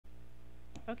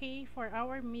Okay, for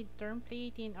our midterm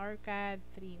plate in ARCAD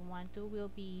 312,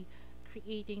 we'll be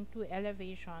creating two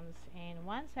elevations and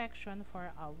one section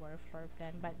for our floor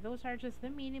plan. But those are just the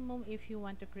minimum. If you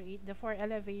want to create the four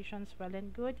elevations, well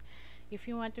and good. If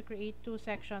you want to create two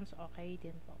sections, okay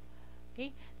din po.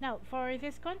 Okay, now for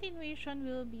this continuation,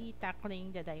 we'll be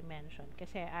tackling the dimension.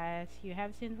 Kasi as you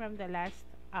have seen from the last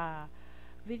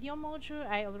video module,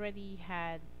 I already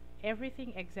had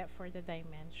everything except for the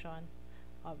dimension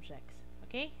objects.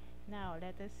 Okay, now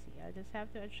let us see. I'll just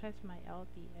have to adjust my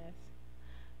LTS.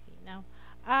 Okay, now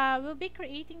we'll be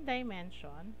creating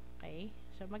dimension. Okay,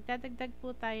 so magdadagdag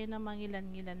po tayo ng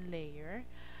mangilan-ngilan layer.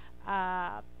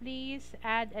 Please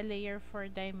add a layer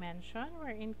for dimension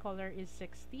wherein color is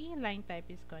 60, line type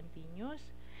is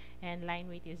continuous, and line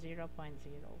weight is 0.05.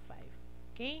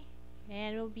 Okay,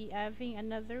 and we'll be having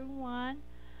another one.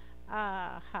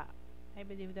 I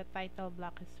believe the title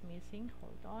block is missing.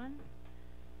 Hold on.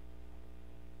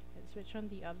 Let's switch on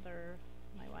the other,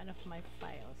 one of my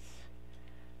files.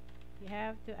 You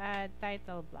have to add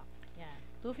title block. Yeah,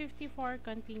 254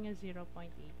 continuous 0.80.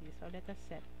 So let us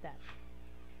set that.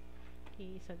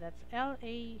 Okay, so that's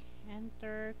LA,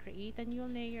 enter, create a new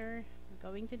layer.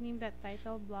 We're going to name that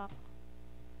title block.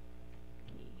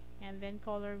 Okay, and then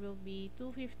color will be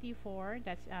 254.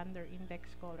 That's under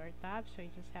index color tab. So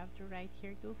you just have to write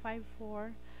here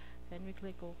 254. Then we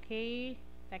click OK.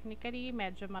 Technically,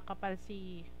 medyo makapal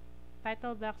si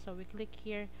title block. So we click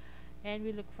here and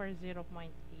we look for 0.80.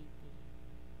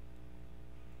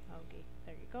 Okay,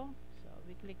 there you go. So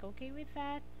we click OK with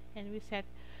that. And we set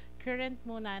current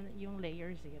muna yung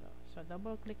layer 0. So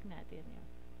double click natin yun.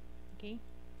 Okay,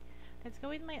 let's go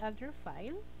with my other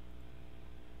file.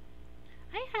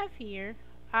 I have here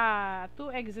two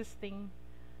existing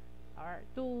or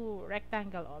two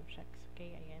rectangle objects.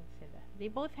 Okay, ayan sila. They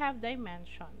both have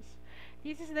dimensions.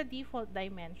 This is the default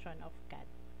dimension of CAD.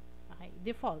 Okay,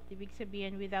 default. Ibig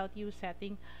sabihin without you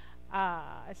setting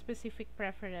specific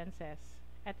preferences.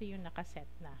 Ito yung nakaset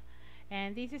na.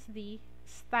 And this is the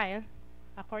style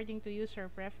according to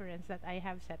user preference that I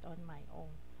have set on my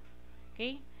own.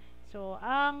 Okay? So,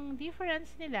 ang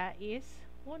difference nila is,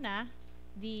 una,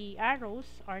 the arrows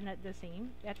are not the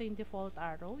same. Ito yung default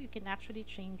arrow. You can actually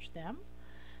change them.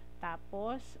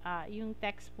 Tapos, yung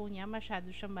text po niya, masyado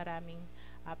siyang maraming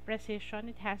precision.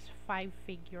 It has 5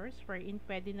 figures wherein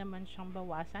pwede naman siyang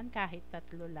bawasan kahit 3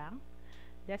 lang.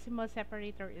 Decimal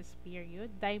separator is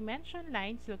period. Dimension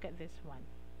lines, look at this one.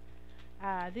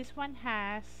 This one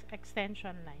has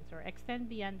extension lines or extend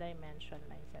beyond dimension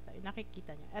lines. Ito, yung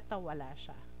nakikita nyo. Ito, wala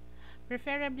siya.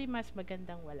 Preferably, mas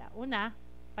magandang wala. Una,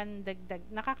 pandagdag,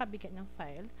 nakakabigat ng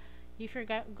file. If you're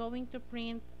going to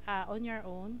print on your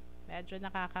own, medyo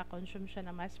nakaka-consume siya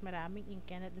na mas maraming ink,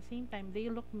 and at the same time, they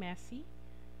look messy.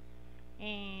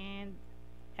 And,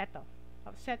 eto,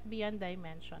 offset beyond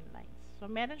dimension lines. So,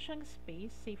 meron siyang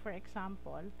space. Say, for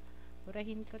example,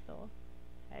 burahin ko to.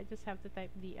 I just have to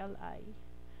type DLI.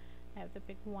 I have to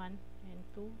pick 1 and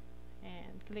 2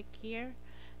 and click here.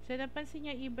 So, napansin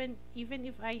nyo, even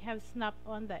if I have snapped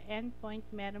on the endpoint,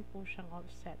 meron po siyang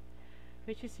offset,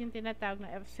 which is yung tinatawag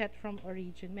na offset from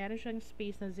origin. Meron siyang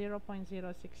space na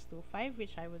 0.0625,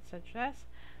 which I would suggest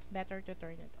better to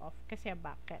turn it off. Kasi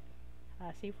bakit?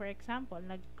 Say for example,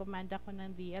 nag-command ako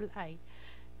ng DLI.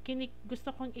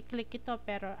 Gusto kong i-click ito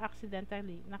pero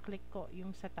accidentally na-click ko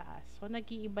yung sa taas. So,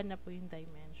 nag-iiba na po yung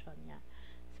dimension niya.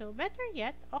 So, better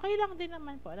yet, okay lang din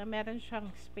naman po na meron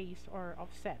siyang space or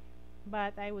offset.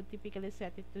 But I would typically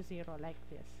set it to 0 like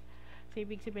this. So,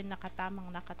 ibig sabihin nakatama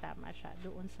siya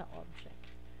doon sa object.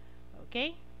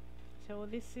 Okay? So,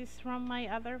 this is from my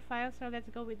other file. So,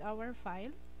 let's go with our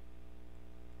file.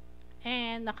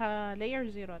 And naka-layer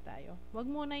 0 tayo. Wag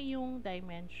muna yung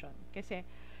dimension. Kasi,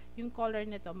 yung color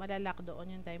nito, malalak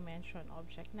doon yung dimension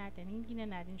object natin. Hindi na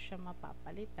natin siya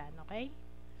mapapalitan. Okay?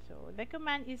 So, the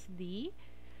command is D.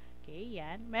 Okay,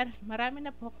 yan. Marami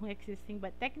na po akong existing,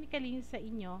 but technically, sa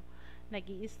inyo,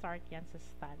 nag-i-start yan sa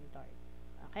standard.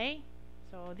 Okay?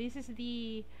 So, this is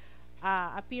the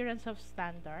appearance of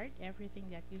standard.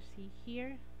 Everything that you see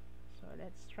here. So,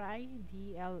 let's try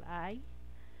DLI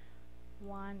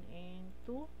 1 and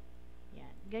 2.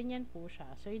 Yan. Ganyan po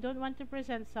siya. So, you don't want to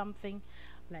present something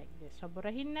like this. So,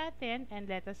 burahin natin and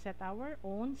let us set our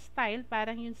own style.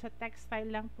 Parang yun sa text style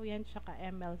lang po yan, tsaka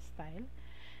ML style.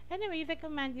 Anyway, the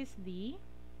command is D.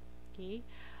 Okay.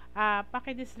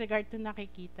 Paki-disregard to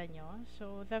nakikita nyo.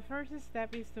 So, the first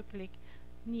step is to click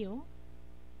New.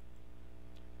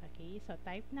 Okay. So,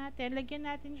 type natin. Lagyan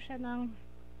natin siya ng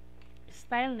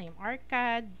style name.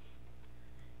 ARCAD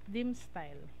dim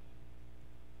style.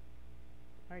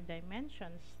 Or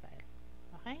dimension style.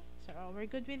 Okay. So,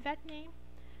 we're good with that name.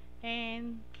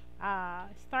 And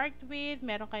start with,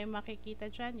 meron kayong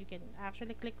makikita dyan. You can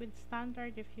actually click with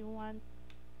standard if you want.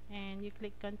 And you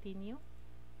click continue.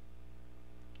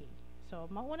 Okay.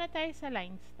 So, mauna tayo sa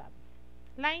lines tab.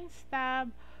 Lines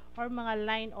tab or mga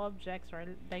line objects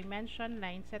or dimension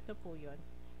lines, ito po yun.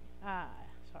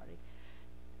 Sorry.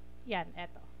 Yan,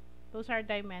 eto. Those are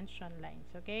dimension lines,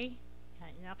 okay?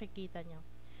 Yan, nakikita nyo.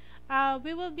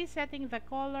 We will be setting the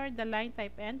color, the line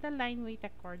type, and the line weight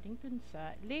according to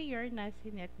sa layer na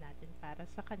sinet natin para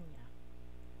sa kanya.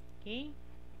 Okay?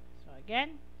 So,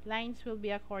 again, lines will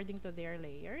be according to their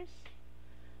layers.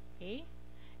 Okay?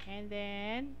 And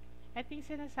then, ito yung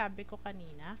sinasabi ko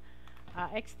kanina,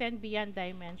 extend beyond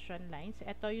dimension lines.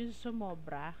 Ito yung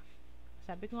sumobra.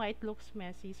 Sabi ko nga, it looks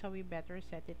messy, so we better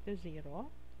set it to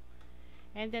 0.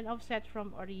 And then offset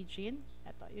from origin.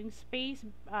 Ito, yung space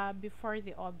before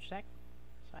the object.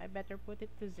 So, I better put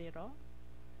it to 0.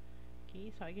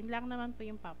 Okay, so yun lang naman po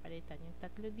yung papalitan. Yung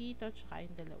tatlo dito, tsaka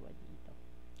yung dalawa dito.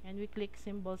 And we click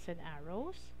symbols and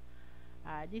arrows.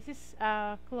 This is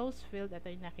close field. Ito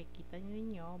yung nakikita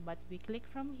ninyo. But we click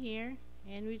from here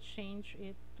and we change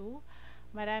it to,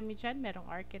 marami dyan. Merong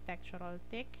architectural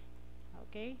tick.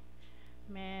 Okay.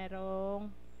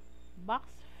 Merong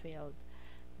box field.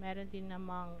 Meron din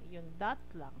namang yung dot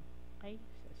lang. Okay?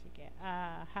 So, sige.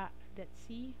 Let's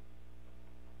see.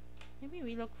 Maybe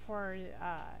we look for,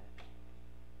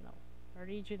 no,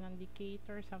 origin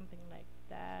indicator, something like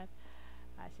that.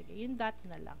 Sige, yung dot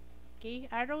na lang. Okay?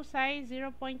 Arrow size,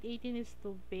 0.18 is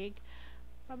too big.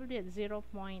 Probably at 0.13.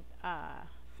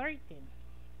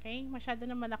 Okay? Masyado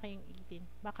na malaki yung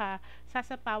 18. Baka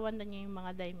sasapawan na niya yung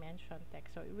mga dimension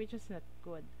text. So, which is not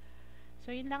good. So,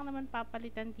 yun lang naman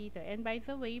papalitan dito. And by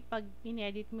the way, pag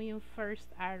in-edit mo yung first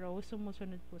arrow,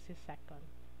 sumusunod po si second.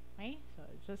 Okay? So,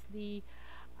 just the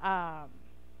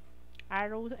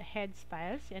arrow head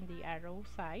styles and the arrow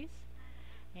size.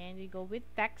 And we go with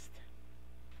text.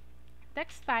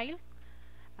 Text style.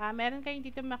 Meron kayong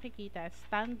dito makikita,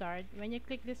 standard. When you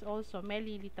click this also, may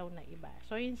lilitaw na iba.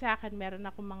 So, yun sa akin, meron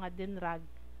ako mga dinrag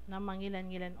na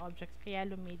mangilan-ngilan objects, kaya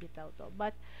lumilitaw to.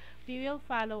 But, we will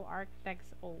follow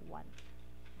ArcText 01.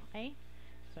 Okay?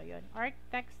 So, yun.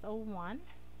 ArcText 01.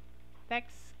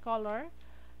 Text color.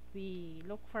 We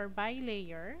look for by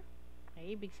layer.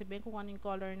 Okay? Ibig sabihin kung ano yung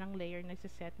color ng layer na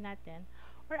set natin.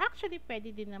 Or actually,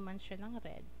 pwede din naman siya ng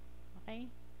red.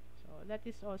 Okay? So, that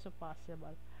is also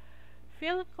possible.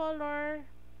 Fill color.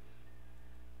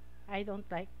 I don't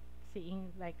like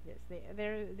seeing like this.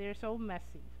 They're so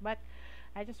messy. But,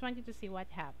 I just want you to see what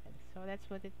happens. So, let's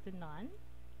put it to none.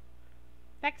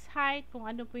 Text height, kung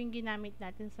ano po yung ginamit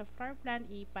natin sa floor plan,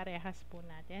 iparehas po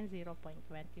natin, 0.25.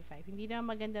 Hindi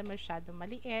naman maganda masyadong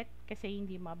maliit kasi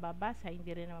hindi mababasa, hindi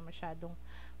rin naman masyadong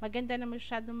maganda na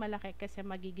masyadong malaki kasi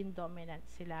magiging dominant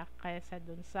sila kaysa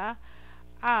dun sa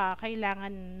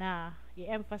kailangan na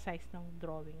i-emphasize ng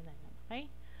drawing na yun. Okay?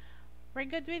 We're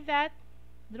good with that.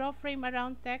 Draw frame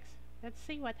around text. Let's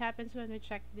see what happens when we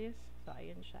check this. So,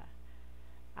 ayun siya.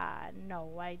 No,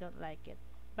 I don't like it.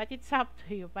 But it's up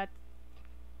to you. But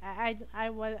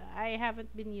I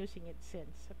haven't been using it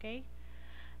since, okay?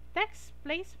 Text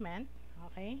placement,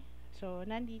 okay? So,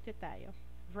 nandito tayo.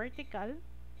 Vertical,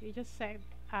 you just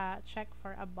check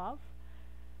for above,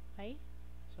 okay?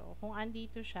 So, kung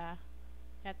andito siya,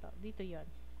 eto, dito yon,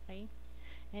 okay?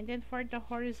 And then, for the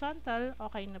horizontal,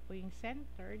 okay na po yung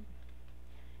centered.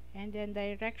 And then,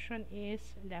 direction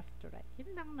is left to right.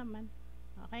 Yun lang naman,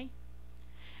 okay?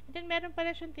 And then, meron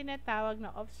pala siyang tinatawag na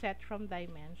offset from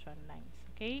dimension lines.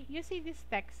 Okay? You see this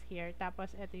text here,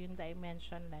 tapos ito yung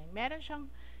dimension line. Meron siyang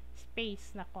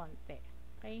space na konti.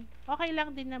 Okay? Okay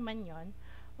lang din naman yon.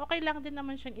 Okay lang din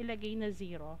naman siyang ilagay na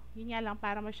 0. Yun nga lang,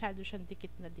 para masyado siyang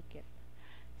dikit na dikit.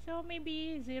 So,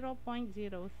 maybe 0.03.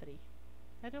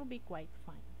 That will be quite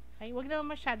fine. Okay? Huwag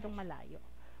naman masyadong malayo.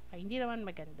 Okay? Hindi naman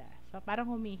maganda. So, parang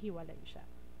humihiwalay siya.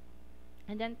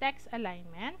 And then, text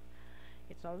alignment.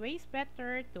 It's always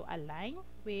better to align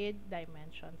with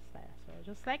dimension style. So,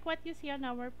 just like what you see on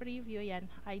our preview,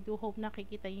 yan, I do hope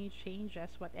nakikita yung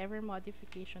changes, whatever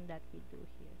modification that we do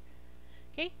here.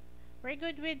 Okay? We're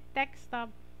good with text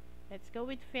tab. Let's go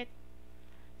with fit.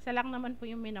 Isa lang naman po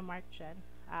yung minamark dyan.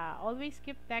 Always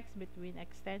keep text between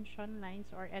extension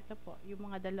lines or eto po, yung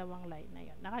mga dalawang line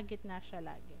na yun. Nakagitna siya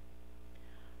lagi.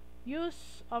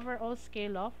 Use overall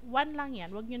scale of 1 lang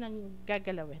yan. Huwag nyo nang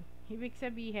gagalawin. Ibig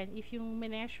sabihin, if yung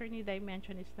measure ni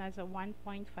dimension is nasa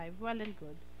 1.5, well and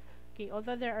good. Okay,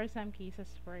 although there are some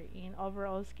cases where in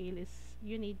overall scale is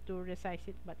you need to resize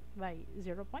it but by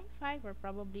 0.5 or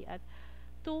probably at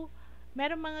 2.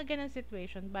 Meron mga ganun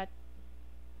situation but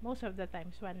most of the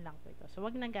times 1 lang po ito. So,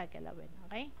 wag nang gagalawin.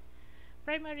 Okay?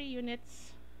 Primary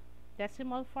units,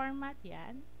 decimal format,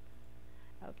 yan.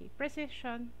 Okay,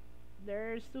 precision.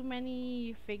 There's too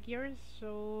many figures,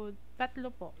 so tatlo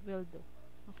po will do.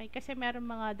 Okay, kasi meron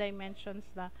mga dimensions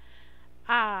na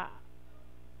ah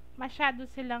masyado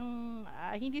silang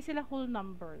hindi sila whole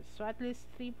numbers. So at least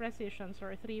 3 precisions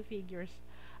or 3 figures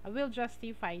will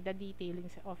justify the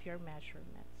detailings of your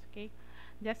measurements. Okay?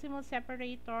 Decimal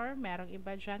separator, merong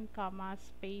iba dyan, comma,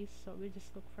 space. So we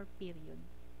just look for period.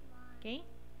 Okay?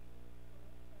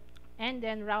 And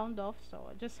then round off.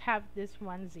 So just have this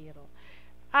 1 0.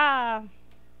 Ah,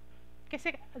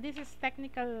 kasi this is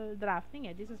technical drafting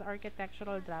eh. This is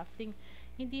architectural drafting.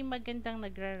 Hindi magandang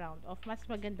nagre-round off. Mas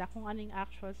maganda kung ano yung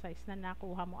actual size na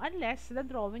nakuha mo unless the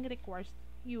drawing requires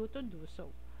you to do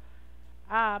so.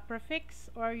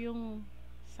 Prefix or yung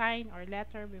sign or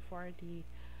letter before the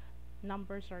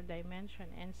numbers or dimension,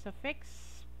 and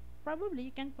suffix, probably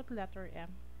you can put letter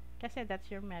M kasi that's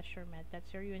your measurement.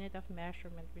 That's your unit of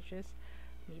measurement, which is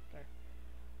meter.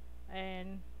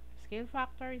 And scale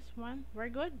factor is 1.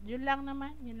 We're good. Yun lang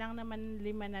naman 5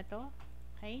 na to.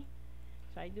 Okay?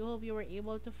 So I do hope you were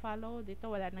able to follow.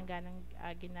 Dito wala nang ganang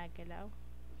ginagalaw.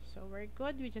 So we're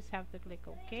good. We just have to click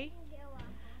OK.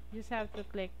 Just have to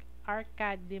click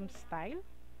Arcad dim style.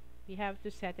 We have to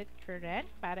set it current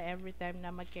para every time na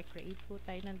magke-create po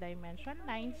tayo ng dimension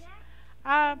lines,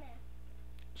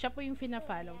 siya po yung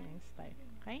fina-follow ng style.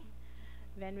 Okay?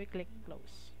 Then we click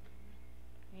close.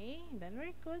 Okay? Then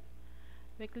we're good.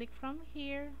 We click from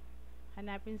here.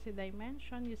 Hanapin si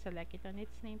dimension. You select it on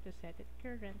its name to set it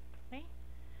current. Okay?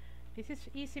 This is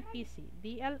easy peasy.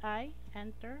 DLI,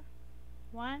 enter.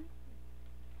 1.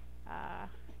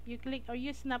 You click or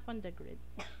you snap on the grid.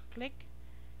 Click.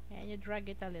 And you drag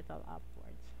it a little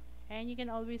upwards. And you can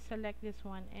always select this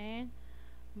one and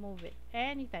move it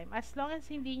anytime. As long as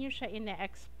hindi nyo siya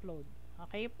ine-explode.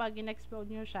 Okay? Pag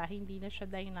in-explode nyo siya, hindi na siya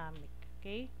dynamic.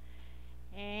 Okay?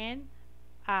 And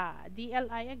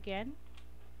DLI again.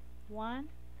 1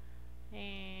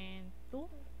 and 2.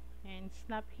 And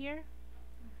snap here.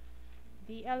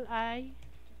 DLI.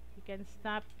 You can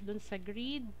snap dun sa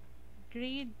grid.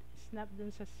 Grid. Snap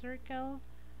dun sa circle.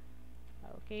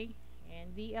 Okay?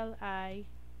 And DLI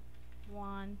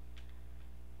 1,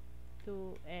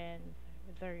 2, and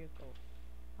there you go.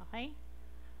 Okay?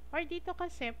 Or dito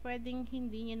kasi, pwedeng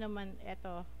hindi nyo naman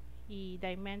ito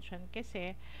i-dimension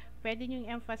kasi pwede nyo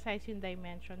emphasize yung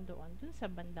dimension dun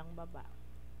sa bandang baba.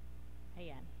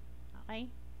 Ayan. Okay?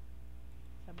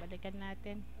 So, balikan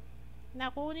natin.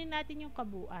 Nakunin natin yung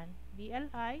kabuuan.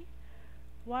 DLI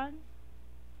 1,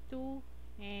 2,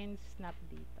 and snap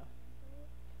dito.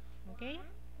 Okay?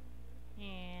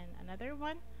 And another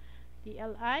one,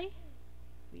 DLI,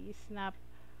 we snap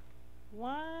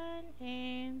 1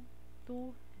 and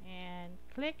 2 and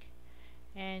click,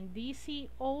 and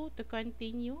DCO to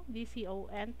continue, DCO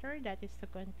enter, that is to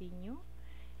continue,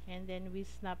 and then we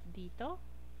snap dito,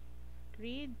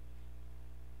 grid,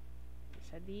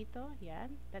 isa dito,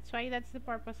 yan, that's why that's the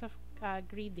purpose of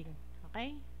gridding.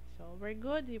 Okay, so we're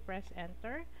good. We press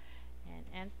enter,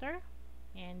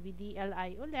 and we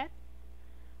DLI ulit.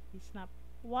 We snap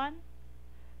 1,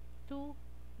 2,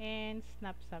 and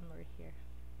snap somewhere here.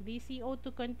 DCO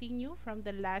to continue from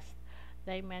the last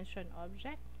dimension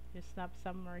object. You snap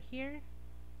somewhere here,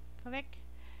 click,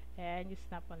 and you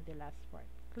snap on the last part.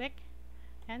 Click,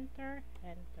 enter,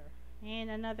 enter. And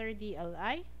another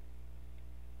DLI.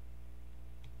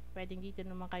 Pwedeng dito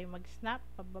naman kayo mag-snap,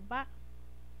 pababa,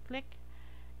 click,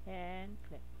 and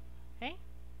click. Okay?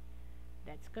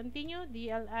 Let's continue.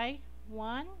 DLI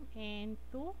 1 and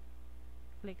 2,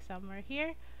 click somewhere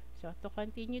here. So to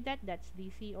continue that's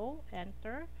DCO,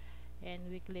 enter,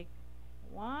 and we click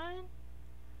 1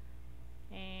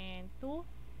 and 2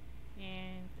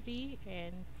 and 3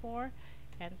 and 4,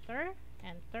 enter,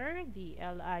 enter,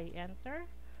 DLI, enter,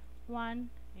 1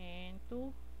 and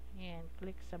 2, and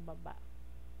click sa baba.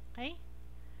 Okay?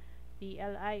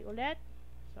 DLI ulit.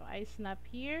 So I snap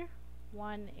here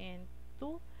 1 and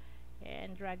 2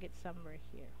 and drag it somewhere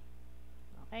here.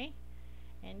 Okay?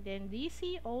 And then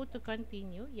DCO to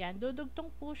continue. Yan, dudugtong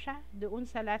po siya doon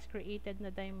sa last created na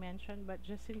dimension, but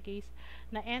just in case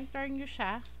na-enter nyo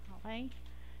siya, okay?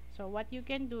 So what you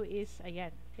can do is, ayan,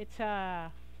 it's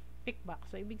a pick box.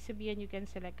 So ibig sabihin you can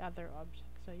select other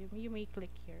objects. So you may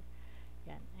click here.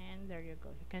 Yan, and there you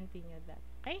go. You continue that.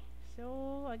 Okay?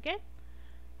 So again,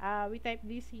 we type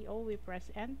DCO, we press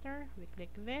enter, we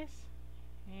click this,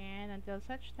 and until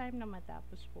such time na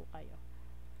matapos po kayo.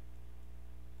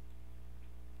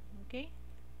 Okay?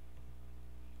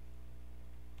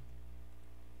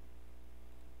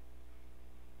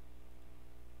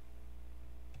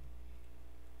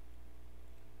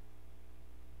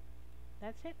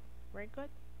 That's it. We're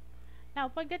good. Now,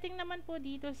 pagdating naman po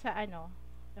dito sa ano,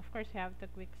 of course, you have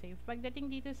to quick save. Pagdating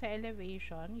dito sa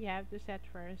elevation, you have to set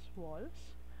first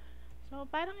walls. So,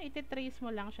 parang ititrace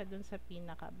mo lang siya dun sa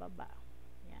pinakababa.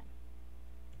 Yan.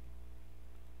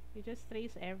 You just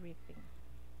trace everything.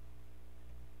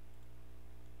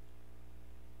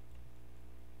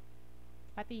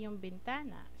 Pati yung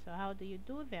bintana. So, how do you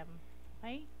do them?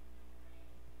 Okay?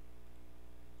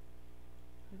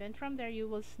 And then from there,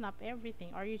 you will snap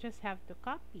everything or you just have to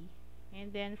copy.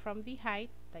 And then from the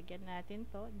height, lagyan natin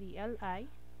to,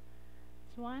 DLI.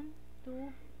 It's 1,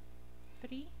 2,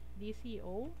 3,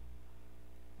 DCO.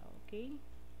 Okay.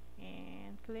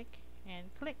 And click,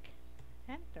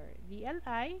 enter.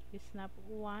 DLI, you snap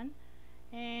 1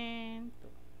 and 2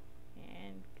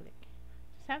 and click.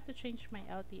 Just have to change my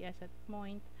LTS at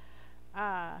point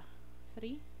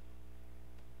 3.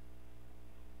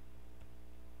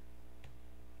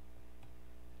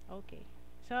 Okay.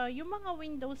 So, yung mga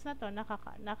windows na to,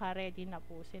 naka-ready na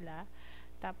po sila.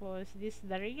 Tapos,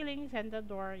 the railings and the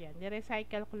door, yan.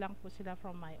 Nirecycle ko lang po sila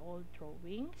from my old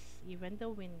drawings. Even the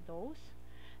windows.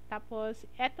 Tapos,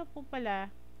 eto po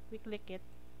pala, we click it.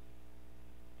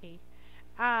 Okay.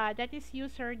 That is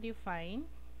user-defined.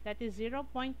 That is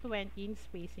 0.20 in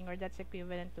spacing or that's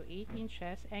equivalent to 8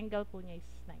 inches. Angle po niya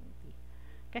is 90.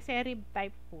 Kasi rib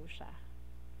type po siya.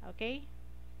 Okay?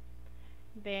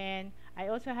 Then, I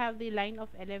also have the line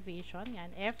of elevation.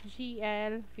 Yan,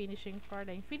 FGL, finishing floor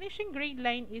line. Finishing grade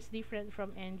line is different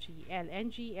from NGL.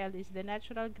 NGL is the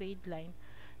natural grade line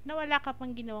na wala ka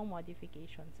pang ginawang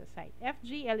modification sa site.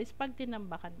 FGL is pag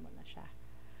tinambakan mo na siya.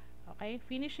 Okay?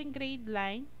 Finishing grade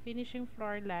line, finishing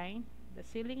floor line, the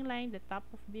ceiling line, the top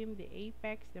of beam, the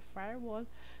apex, the firewall.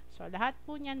 So, lahat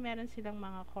po niyan meron silang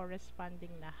mga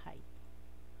corresponding na height.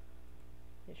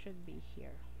 They should be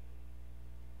here.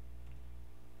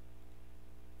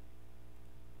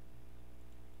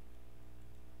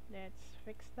 Let's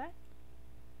fix that.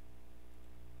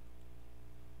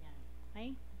 Yan. Okay?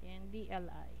 And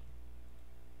DLI.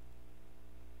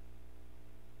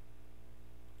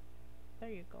 There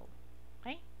you go.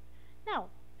 Okay? Now,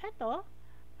 eto,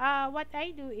 what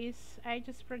I do is, I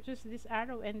just produce this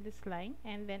arrow and this line,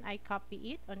 and then I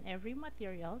copy it on every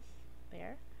materials.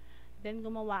 There. Then,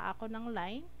 gumawa ako ng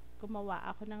line, gumawa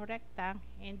ako ng rectangle,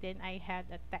 and then I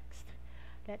had a text.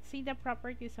 Let's see the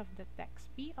properties of the text.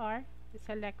 PR,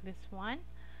 select this one.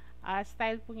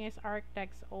 Style po niya is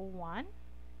ArcText 01.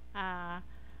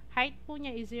 Height po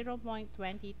niya is 0.22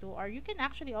 or you can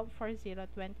actually opt for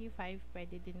 0.25.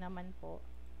 Pwede din naman po.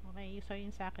 Okay, so yun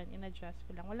sa akin, in-adjust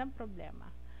ko lang. Walang problema.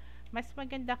 Mas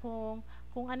maganda kung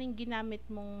anong ginamit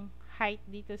mong height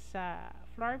dito sa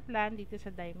floor plan, dito sa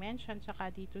dimension,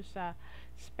 tsaka dito sa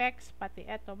specs, pati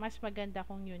eto, mas maganda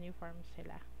kung uniform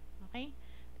sila. Okay?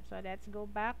 So, let's go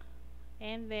back.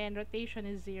 And then, rotation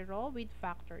is 0. Width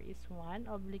factor is 1.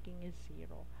 Obliquing is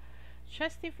 0.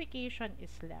 Justification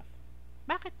is left.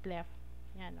 Bakit left?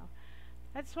 Yan o.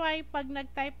 That's why, pag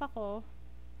nag-type ako,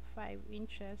 5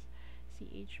 inches,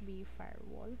 CHB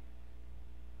firewall.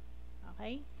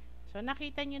 Okay? So,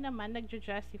 nakita nyo naman,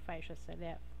 nag-justify siya sa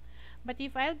left. But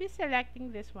if I'll be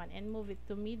selecting this one and move it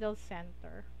to middle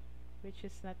center, which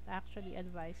is not actually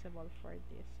advisable for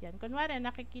this. Yan. Kunwari,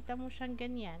 nakikita mo siyang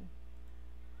ganyan.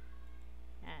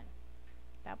 Yan.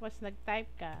 Tapos,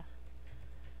 nag-type ka.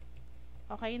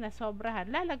 Okay, nasobrahan.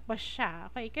 Lalagpas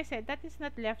siya. Okay, kasi that is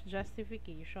not left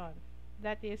justification.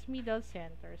 That is middle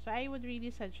center. So, I would really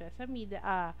suggest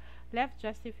a left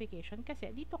justification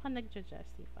kasi dito ka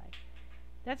nag-justify.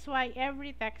 That's why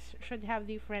every text should have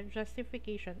different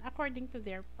justification according to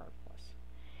their purpose.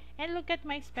 And look at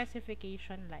my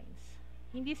specification lines.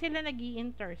 Hindi sila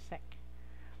nag-i-intersect.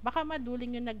 Baka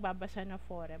maduling yung nagbabasa na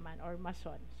foreman or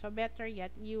mason. So, better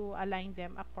yet, you align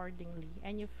them accordingly.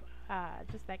 And you,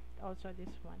 just like also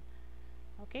this one.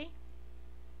 Okay?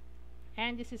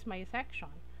 And this is my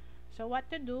section. So, what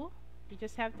to do? You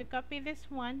just have to copy this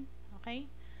one. Okay?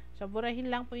 So, burahin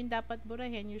lang po yung dapat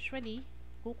burahin. Usually,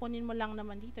 kukunin mo lang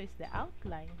naman dito is the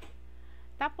outline.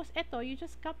 Tapos, ito, you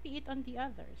just copy it on the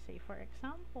other. Say, for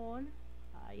example,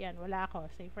 yan, wala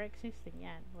ako. Say, for existing,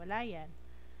 yan. Wala yan.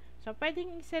 So,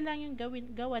 pwedeng isa lang yung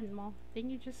gawan mo. Then,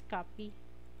 you just copy.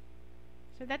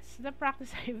 So, that's the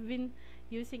practice I've been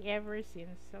using ever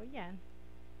since. So, yan.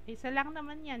 Isa lang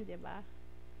naman yan, diba?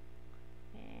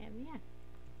 And, yan.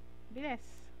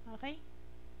 Bilis. Okay?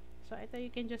 So, ito you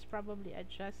can just probably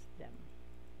adjust them.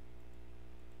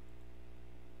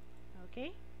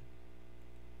 Okay?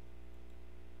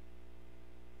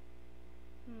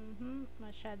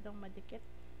 Masyadong madikit.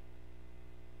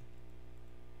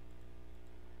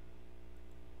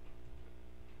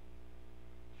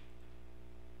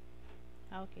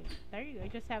 Okay, there you go. You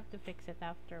just have to fix it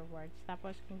afterwards.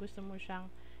 Tapos, kung gusto mo siyang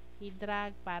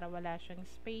i-drag para wala siyang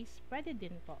space, pwede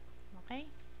din po. Okay?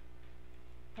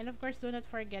 And of course, do not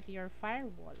forget your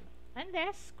firewall.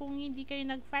 Unless, kung hindi kayo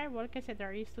nag-firewall, kasi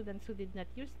there are students who did not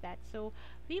use that, so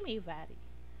we may vary.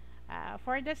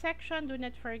 For the section, do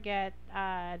not forget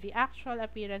the actual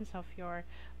appearance of your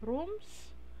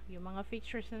rooms, yung mga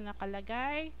features na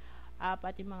nakalagay,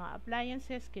 pati mga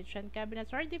appliances, kitchen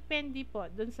cabinets, or depende po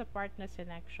dun sa part na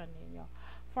selection ninyo.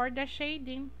 For the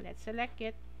shading, let's select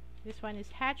it. This one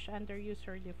is hatch under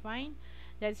user defined.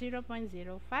 That's 0.05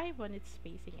 on its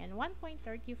spacing and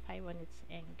 1.35 on its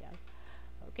angle.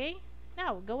 Okay?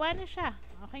 Now, gawa na siya.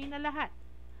 Okay na lahat.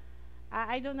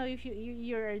 I don't know if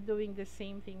you're doing the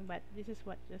same thing, but this is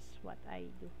just what I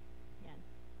do. Yan.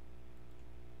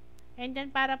 And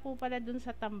then, para po pala dun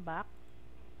sa tambak,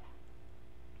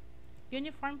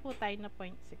 uniform po tayo na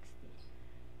 0.60.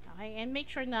 Okay? And make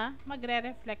sure na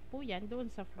magre-reflect po yan doon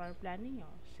sa floor plan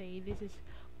niyo. Say, this is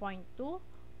 0.2, 0.4,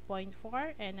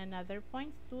 and another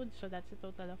 0.2. So, that's a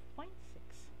total of 0.6.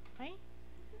 Okay?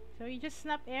 So, you just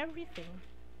snap everything.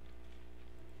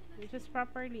 You just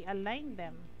properly align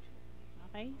them.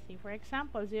 Okay? See, for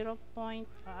example,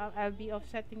 I'll be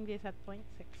offsetting this at 0.6.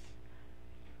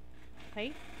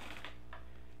 Okay?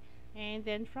 And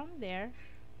then from there,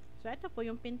 so ito po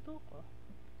yung pinto ko.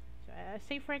 So,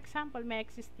 say for example, may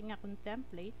existing akong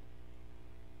template.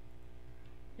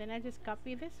 Then I just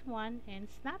copy this one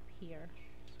and snap here.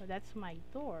 So that's my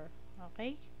door.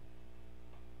 Okay?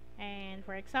 And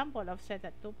for example, offset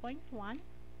at 2.1.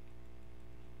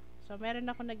 So meron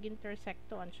ako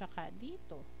nag-intersect doon tsaka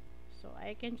dito. So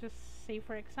I can just say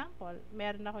for example,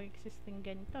 meron ako existing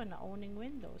ganito na owning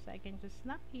windows. I can just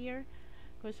snap here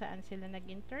kung saan sila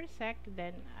nag-intersect.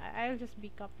 Then I'll just be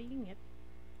copying it.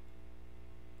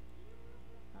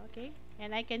 Okay?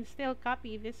 And I can still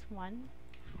copy this one.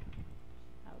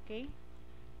 Okay?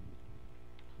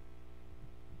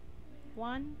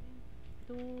 1,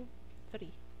 2, 3.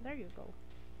 There you go.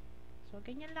 So,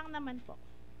 ganyan lang naman po.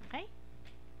 Okay?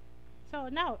 So,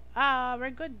 now,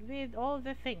 we're good with all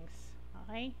the things.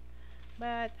 Okay?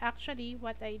 But, actually,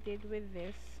 what I did with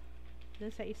this,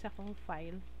 dun sa isa kong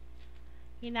file,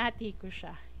 hinati ko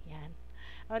siya. Yan.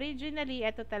 Originally,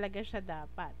 ito talaga siya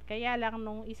dapat. Kaya lang,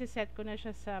 nung isiset ko na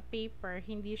siya sa paper,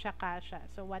 hindi siya kasha.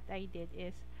 So, what I did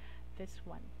is this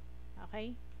one.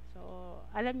 Okay? So,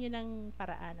 alam nyo ng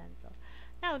paraanan to.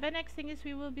 Now, the next thing is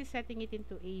we will be setting it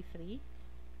into A3.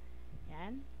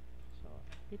 Yan. So,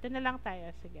 dito na lang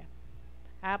tayo. Sige.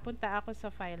 Punta ako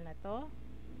sa file na to.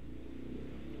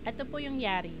 Ito po yung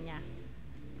yari niya.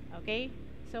 Okay?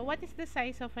 So, what is the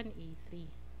size of an A3?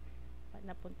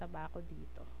 Napunta ba ako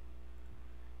dito?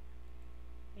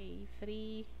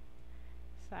 A3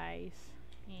 size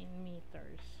in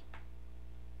meters.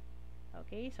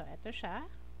 Okay? So, ito siya.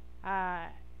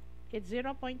 It's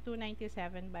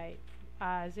 0.297 by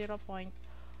 0.42.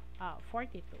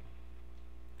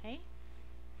 Okay?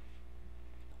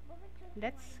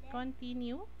 Let's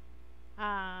continue.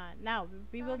 Now,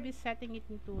 we will be setting it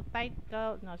into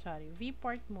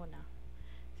viewport muna.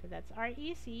 So, that's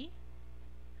REC.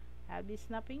 I'll be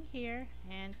snapping here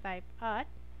and type at.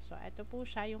 So, ito po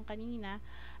siya yung kanina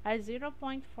at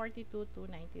 0.42297.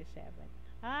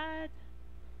 At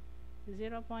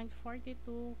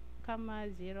 0.42,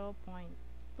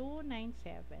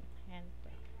 0.297.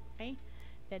 Enter. Okay?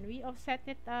 Then we offset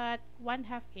it at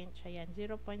 1/2 inch. Ayan,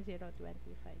 0.025.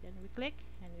 Then we click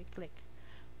and we click.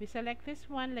 We select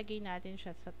this one, lagay natin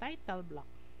siya sa title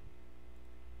block.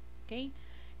 Okay?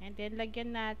 And then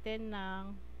lagyan natin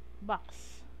ng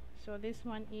box. So this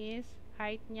one is,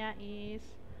 height niya is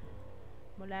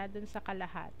mula dun sa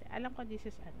kalahati. Alam ko this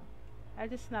is ano.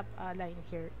 I'll just snap a line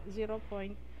here.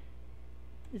 0.04.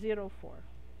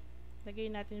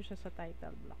 Lagay natin siya sa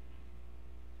title block.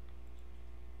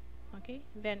 Okay,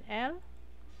 then L,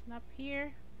 snap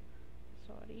here.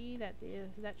 Sorry, that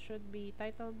should be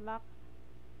title block.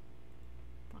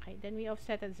 Okay, then we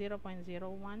offset at 0.01.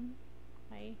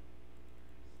 Okay,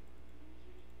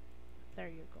 there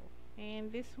you go.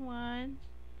 And this one,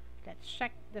 let's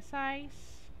check the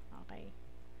size. Okay,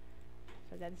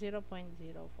 so that's 0.04.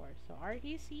 So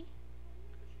REC.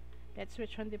 Let's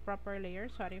switch on the proper layer.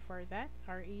 Sorry for that.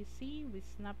 REC, we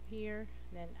snap here,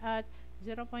 then at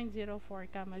 0.04,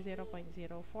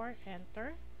 0.04,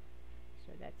 enter.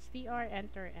 So that's TR,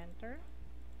 enter, enter.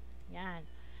 Yan.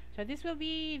 So this will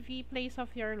be the place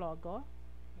of your logo.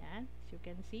 Yan, as you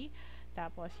can see.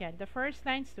 Tapos yan, the first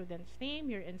line, student's name,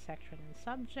 year and section and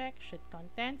subject, sheet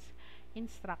contents,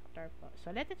 instructor po.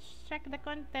 So let us check the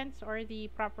contents or the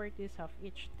properties of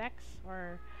each text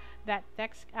or that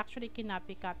text. Actually,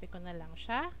 kinopy-copy ko na lang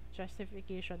siya.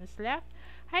 Justification is left.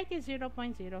 Height is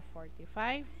 0.045.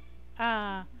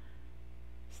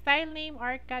 Style name,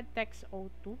 ArcCAD text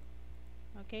O2.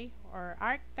 Okay? Or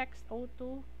ArcText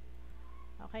O2.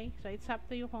 Okay, so it's up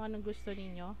to you kung anong gusto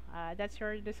ninyo. That's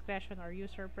your discretion or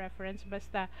user preference.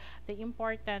 Basta the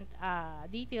important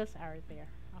details are there.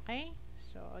 Okay,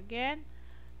 so again,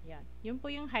 yan. Yun po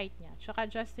yung height niya. Tsaka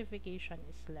justification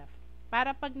is left.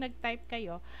 Para pag nag-type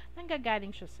kayo,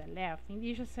 nanggagaling siya sa left.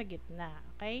 Hindi siya sa gitna.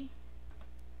 Okay?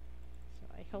 So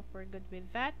I hope we're good with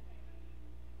that.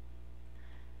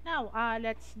 Now,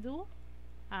 let's do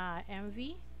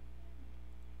MV.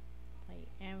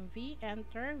 MV,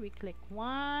 enter, we click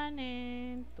 1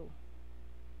 and 2.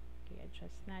 Okay,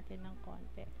 adjust natin ng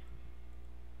konti. Okay.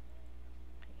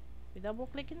 We double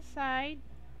click inside,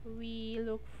 we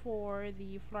look for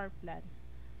the floor plan.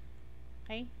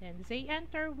 Okay, then say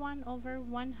enter 1/100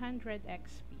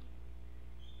 XP.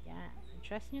 Yan,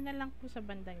 adjust nyo na lang po sa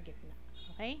bandang gitna.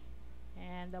 Okay,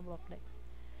 and double click.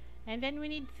 And then we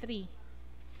need 3.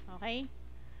 Okay,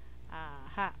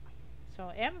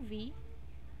 so MV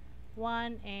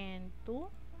 1 and 2,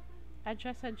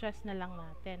 adjust na lang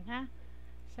natin, ha?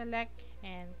 Select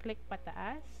and click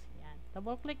pataas. Yan.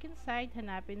 Double click inside,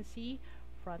 hanapin si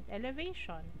front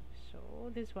elevation. So,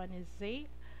 this one is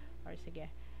Z, or sige,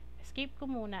 escape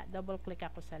ko muna, double click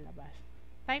ako sa labas.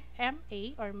 Type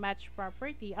MA or match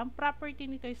property. Ang property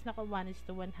nito is naka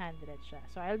 1:100 siya.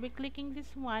 So, I'll be clicking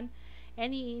this one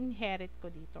and i-inherit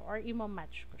ko dito or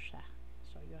i-match ko siya.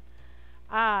 So, yun.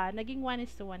 Naging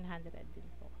 1:100 din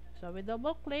po. So, we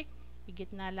double click,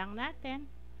 igitna lang natin,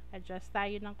 adjust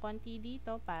tayo ng konti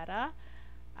dito para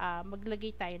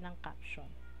maglagay tayo ng caption.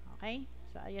 Okay?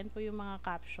 So, ayan po yung mga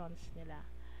captions nila.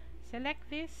 Select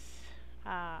this,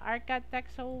 ArcCAD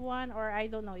Text O1 or I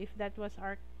don't know if that was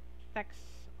ArcText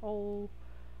O,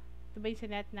 ito ba yung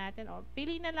sinet natin? O,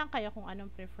 pili na lang kayo kung anong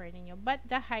prefer niyo. But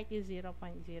the height is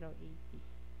 0.080.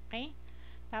 Okay?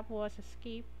 Tapos,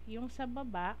 escape. Yung sa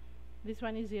baba, this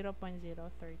one is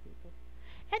 0.032.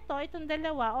 Itong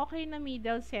dalawa, okay na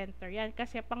middle center yan.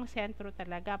 Kasi pang sentro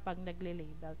talaga pag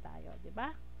nagle-label tayo.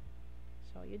 Diba?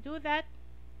 So, you do that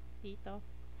dito.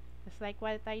 Just like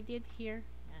what I did here.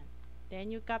 Yan. Then,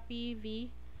 you copy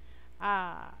the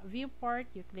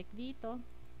viewport. You click dito.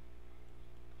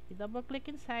 You double click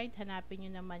inside. Hanapin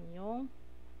nyo naman yung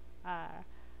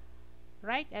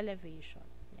right elevation.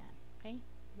 Yan. Okay?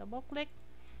 Double click.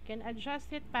 You can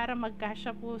adjust it para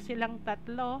magkasya po silang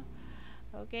tatlo.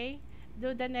 Okay?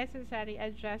 Do the necessary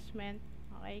adjustment.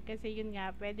 Okay? Kasi yun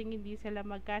nga, pwedeng hindi sila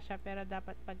magkasya pero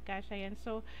dapat pagkasya yan.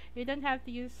 So, you don't have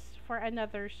to use for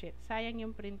another sheet. Sayang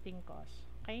yung printing cost.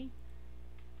 Okay?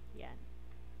 Yan.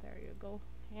 There you go.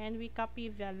 And we copy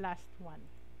the last one.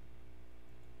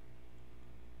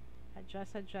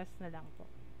 Adjust na lang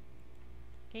po.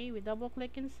 Okay? We double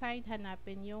click inside.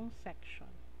 Hanapin yung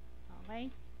section. Okay?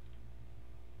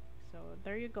 So,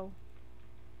 there you go.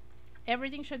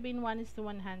 Everything should be in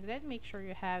 1:100. Make sure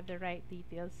you have the right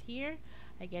details here.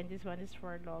 Again, this one is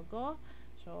for logo.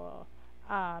 So,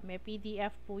 may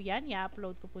PDF po yan.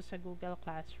 I-upload ko po sa Google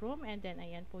Classroom. And then,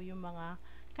 ayan po yung mga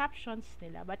captions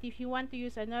nila. But if you want to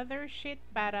use another sheet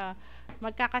para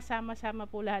magkakasama-sama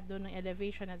po lahat doon ng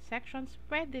elevation and sections,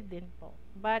 pwede din po.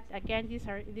 But, again,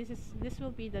 this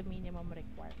will be the minimum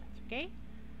requirements. Okay?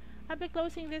 I'll be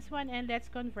closing this one and let's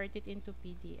convert it into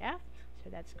PDF.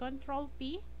 So, that's Control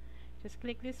P. Just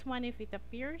click this one if it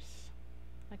appears.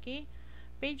 Okay.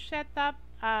 Page setup,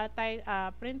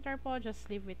 printer po, just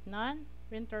leave it none.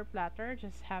 Printer plotter,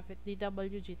 just have it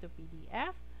DWG to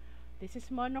PDF. This is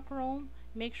monochrome.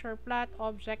 Make sure plot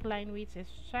object line width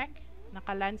is checked.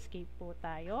 Naka-landscape po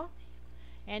tayo.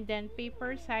 And then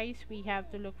paper size, we have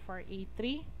to look for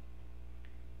A3.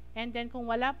 And then kung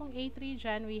wala pong A3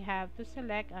 dyan, we have to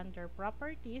select under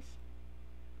properties.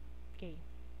 Okay.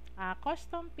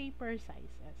 Custom paper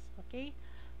sizes. Okay?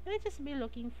 We'll just be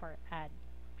looking for add.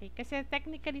 Okay? Kasi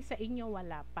technically sa inyo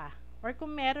wala pa. Or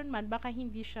kung meron man, baka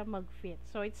hindi siya mag-fit.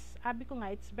 So, sabi ko nga,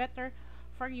 it's better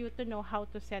for you to know how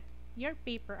to set your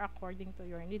paper according to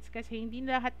your needs. Kasi hindi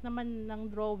lahat naman ng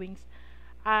drawings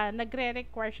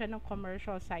nagre-require siya ng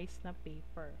commercial size na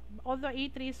paper. Although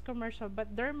A3 is commercial, but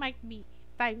there might be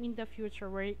time in the future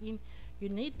wherein you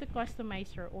need to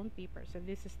customize your own paper. So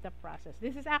this is the process.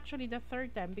 This is actually the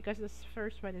third time because this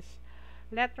first one is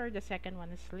letter, the second one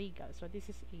is legal. So this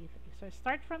is A3. So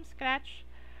start from scratch.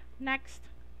 Next,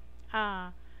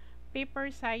 paper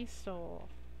size. So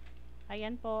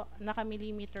Ayan po,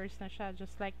 naka-millimeters na siya,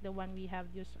 just like the one we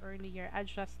have used earlier.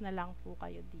 Adjust na lang po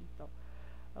kayo dito.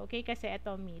 Okay, kasi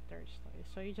ito meters.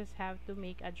 So, you just have to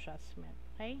make adjustment.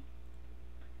 Okay?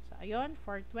 So, ayun,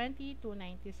 420 to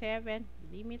 97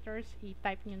 millimeters.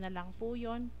 I-type nyo na lang po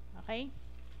yun. Okay?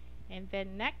 And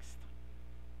then, next,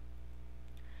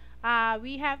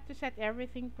 we have to set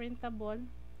everything printable.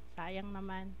 Sayang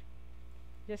naman.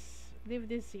 Just leave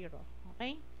this 0.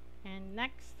 Okay? And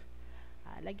next,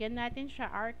 lagyan natin siya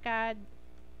ARCAD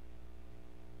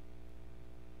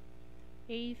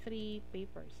A3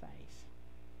 paper size.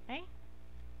 Okay?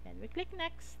 Then we click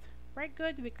next. We're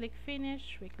good. We click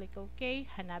finish. We click OK.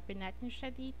 Hanapin natin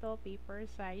siya dito. Paper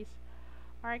size.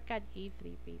 ARCAD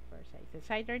A3 paper size.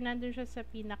 It's either nandun siya sa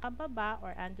pinakababa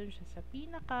or andun siya sa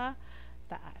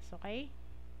pinakataas. Okay?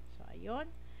 So,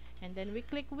 ayun. And then we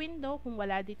click window. Kung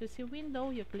wala dito si window,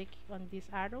 you click on this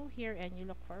arrow here and you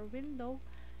look for window.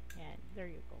 And there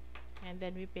you go. And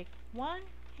then we pick 1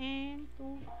 and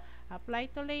 2. Apply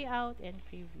to layout and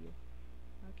preview.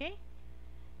 Okay?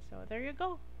 So, there you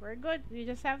go. We're good. You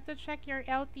just have to check your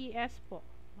LTS po.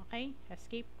 Okay?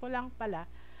 Escape ko lang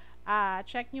pala.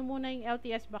 Check nyo muna yung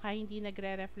LTS. Baka hindi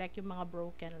nagre-reflect yung mga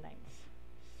broken lines.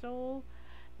 So,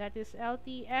 that is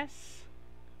LTS.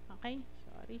 Okay?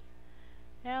 Sorry.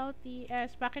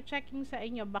 LTS. Paki-checking sa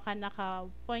inyo. Baka naka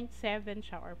 0.7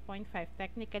 siya or 0.5.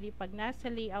 Technically, pag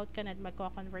nasa layout ka na at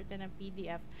magko-convert na ng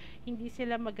PDF, hindi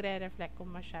sila magre-reflect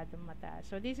kung masyadong mataas.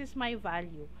 So, this is my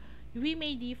value. We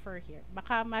may differ here.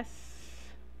 Baka mas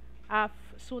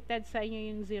suited sa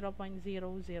inyo yung 0.001.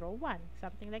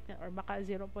 Something like that. Or baka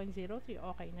 0.03.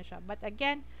 Okay na siya. But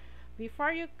again,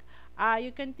 before you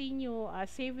continue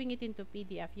saving it into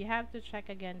PDF, you have to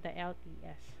check again the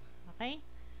LTS. Okay?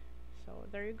 So,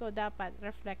 there you go. Dapat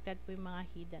reflected po yung mga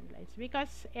hidden lines.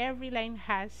 Because every line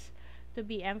has to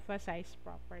be emphasized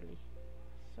properly.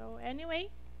 So, anyway,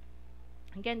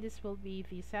 again, this will be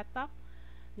the setup.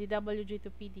 DWG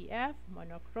to PDF,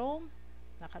 monochrome,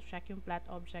 naka-check yung plot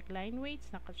object line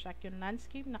weights, naka-check yung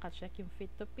landscape, naka-check yung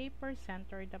fit to paper,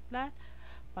 center the plot.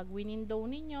 Pag window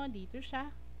ninyo, dito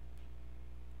siya.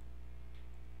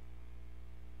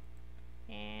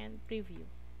 And preview.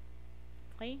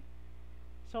 Okay?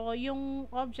 So,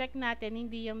 yung object natin,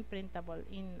 hindi yung printable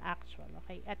in actual.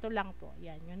 Okay? Ito lang po.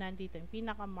 Yan. Yung nandito. Yung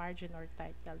pinaka-margin or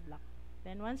title block.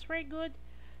 Then, once we're good,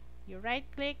 you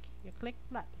right-click, you click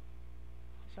plot.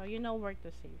 So, you know where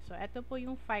to save. So, ito po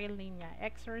yung file name niya.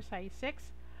 Exercise 6.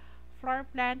 Floor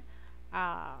plan.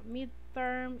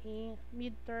 Midterm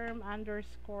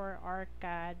underscore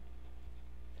ARCAD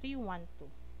 312.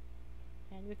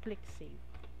 And we click save.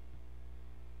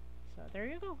 So, there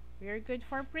you go. We are good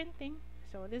for printing.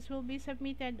 So, this will be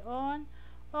submitted on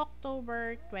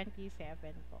October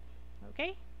 27 po.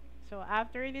 Okay? So,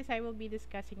 after this, I will be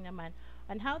discussing naman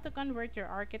on how to convert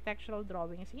your architectural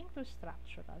drawings into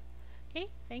structural. Okay?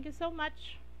 Thank you so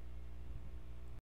much.